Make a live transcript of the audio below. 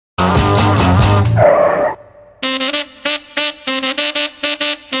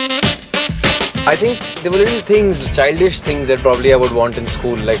I think there were little things, childish things that probably I would want in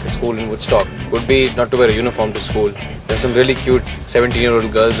school, like a school in Woodstock. Would be not to wear a uniform to school. There's some really cute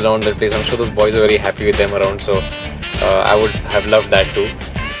 17-year-old girls around that place. I'm sure those boys are very happy with them around, so I would have loved that too.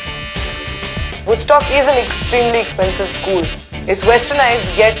 Woodstock is an extremely expensive school. It's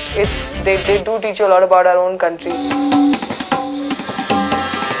westernized, yet they do teach you a lot about our own country.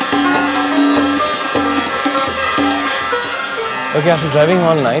 Okay, after driving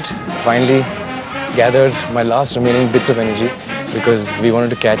all night, finally gathered my last remaining bits of energy because we wanted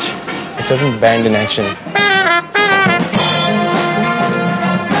to catch a certain band in action.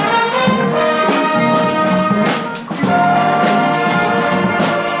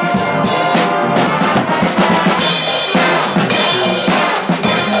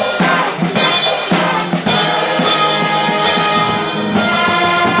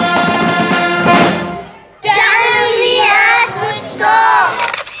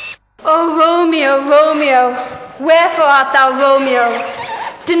 Romeo, wherefore art thou Romeo?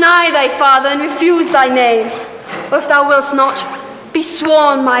 Deny thy father and refuse thy name. Or if thou wilt not, be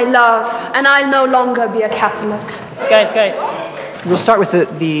sworn my love, and I'll no longer be a Capulet. Guys, we'll start with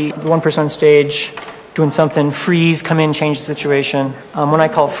the one person on stage doing something. Freeze, come in, change the situation. When I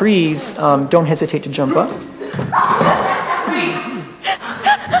call freeze, don't hesitate to jump up.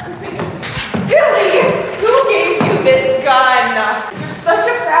 Billy, who gave you this gun? You're such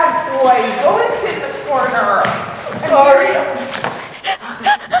a bad boy. Go and sit in the corner. Sorry.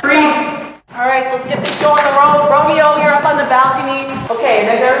 Freeze! Alright, let's get this show on the road. Romeo, you're up on the balcony. Okay, is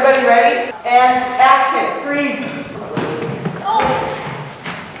everybody ready? And action. Freeze. Oh!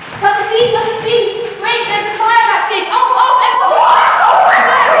 Cut the scene, cut the scene! Wait, there's a fire backstage!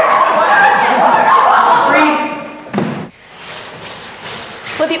 Freeze!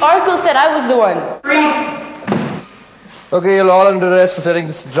 But the oracle said I was the one. Freeze! Okay, you're all under arrest for setting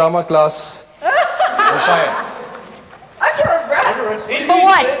this drama class on fire. For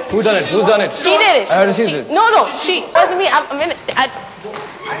what? Who done it? Who's done it? She did it. I heard she did it. No, she wasn't me. It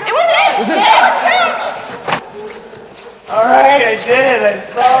was it! Alright, I did it. I'm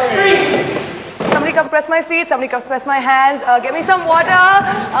sorry. Freeze! Somebody come press my feet. Somebody come press my hands. Get me some water.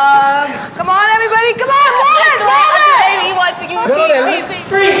 Come on, everybody. Come on, move it. He wants to give me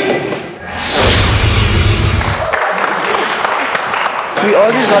Freeze! We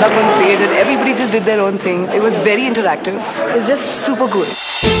all just got up on stage and everybody just did their own thing. It was very interactive. It was just super cool.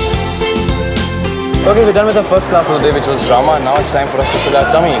 Okay, we're done with the first class of the day, which was drama, and now it's time for us to fill our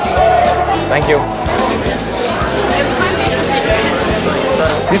tummies. Thank you.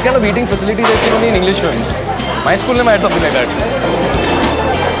 These kind of eating facilities I see only in English films. My school name had something like that.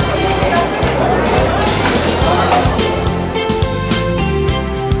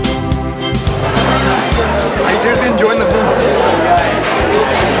 Are you seriously enjoying the food?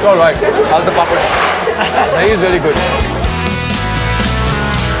 It's alright. How's the papad? He is very good.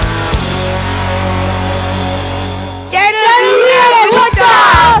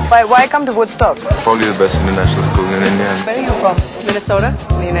 Why come to Woodstock? Probably the best international school in India. Where are you from? Minnesota,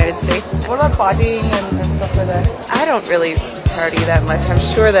 in the United States. What about partying and stuff like that? I don't really party that much. I'm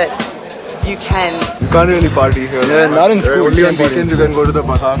sure that you can. You can't really party here. Yeah, not in school. Only on weekends you can go to the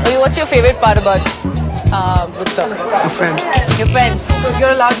bazaar. Okay, what's your favorite part about Woodstock? My friends. Your friends. So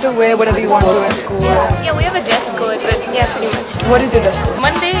you're allowed to wear whatever you want to in school. Yeah, we have a dress code, but yeah, pretty much. What is your dress code?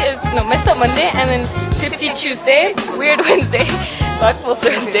 Monday is, messed up Monday, and then Tipsy Tuesday, Weird Wednesday, Thoughtful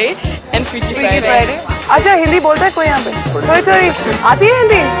Thursday, and Freaky Friday. अच्छा हिंदी बोलता है कोई यहाँ पे? थोड़ी आती है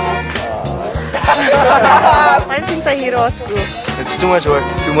Hindi? I think I hate all school. It's too much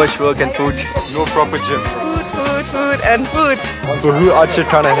work and food. No proper gym. Food and food. तो who अच्छा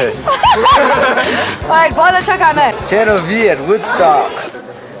खाना है? Alright, बहुत अच्छा खाना है. Channel V at Woodstock.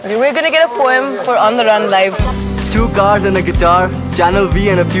 Okay, we're gonna get a poem for On the Run Live. 2 cars and a guitar, Channel V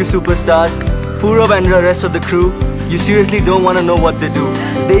and a few superstars, Purab and the rest of the crew. You seriously don't want to know what they do.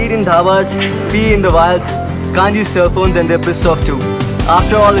 They eat in dhabas, pee in the wild, can't use cell phones and they're pissed off too.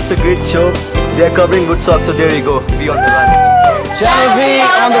 After all, it's a great show. They're covering Woodstock, so there you go. Be on the run. Channel V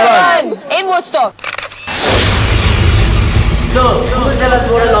on the run. In Woodstock. So, who will tell us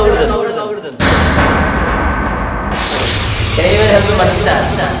what algorithms? Can anyone help him understand?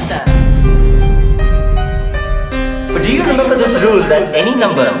 But do you remember this rule that any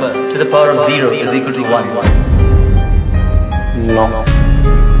number to the power of 0 is equal to 1? No.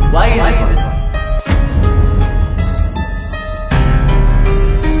 Why is it?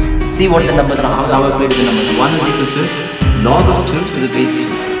 See what the numbers are, how I create the numbers. 1 is equal to log of 2 to the base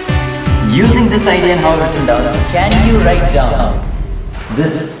 2. Using this idea and how it's written down, can you write down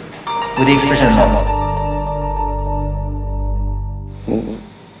this with the expression log?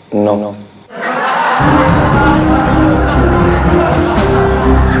 No.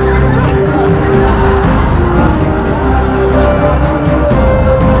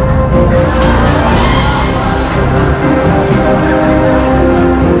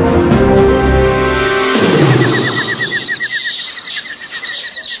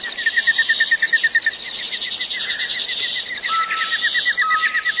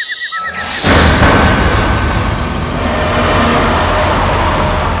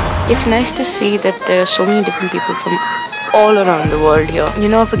 It's nice to see that there are so many different people from all around the world here. You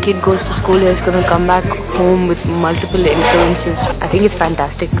know, if a kid goes to school here, he's going to come back home with multiple influences. I think it's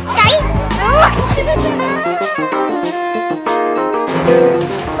fantastic.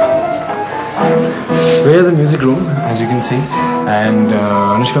 We're at the music room, as you can see, and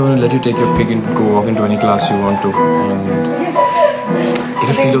Anushka, I'm going to let you take your pick and go walk into any class you want to and get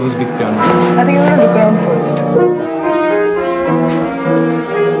a feel of this big piano. I think I'm going to look around first.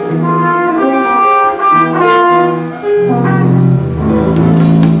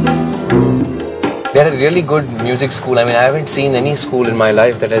 They had a really good music school. I mean, I haven't seen any school in my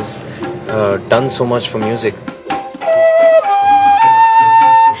life that has done so much for music.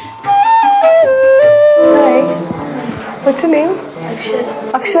 Hi. What's your name? Akshay.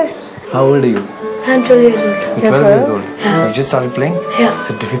 Akshay. How old are you? I'm 12 years old. You're 12 years old. Yeah. You just started playing? Yeah. Is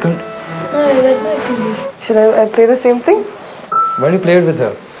it difficult? No, that's easy. Should I play the same thing? Why do you play it with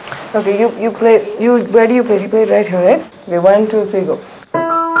her? Okay, you play. Where do you play? You play it right here, right? Okay, 1, 2, 3, go.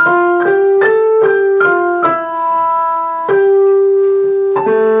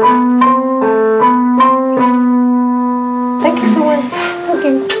 Thank you so much. It's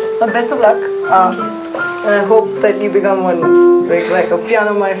okay. Well, best of luck. And I hope that you become one, like a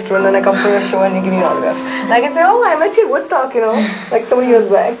piano maestro, and then I come for your show and you give me an autograph. And I can say, oh, I met you at Woodstock, you know, like so many years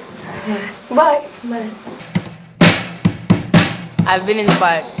back. Bye. Bye. I've been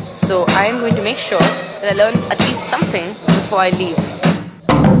inspired, so I am going to make sure that I learn at least something before I leave.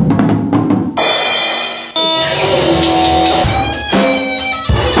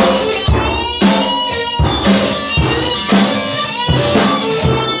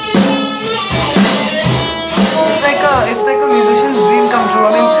 It's like a musician's dream come true.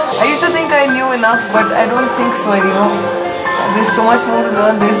 I mean, I used to think I knew enough, but I don't think so anymore. There's so much more to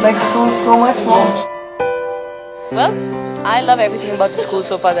learn. There's like so much more. Well, I love everything about the school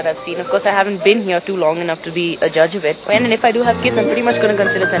so far that I've seen. Of course, I haven't been here too long enough to be a judge of it. And if I do have kids, I'm pretty much going to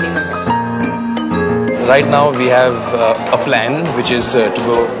consider sending them here. Right now we have a plan, which is to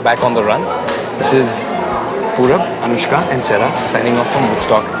go back on the run. This is Purab, Anushka and Sarah signing off from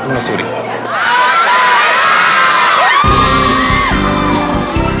Woodstock, Mussoorie.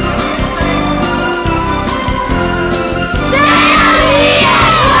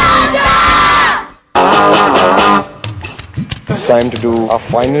 It's time to do our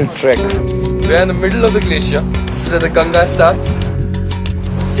final trek. We're in the middle of the glacier. This is where the Ganga starts.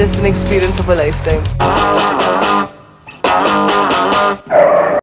 It's just an experience of a lifetime.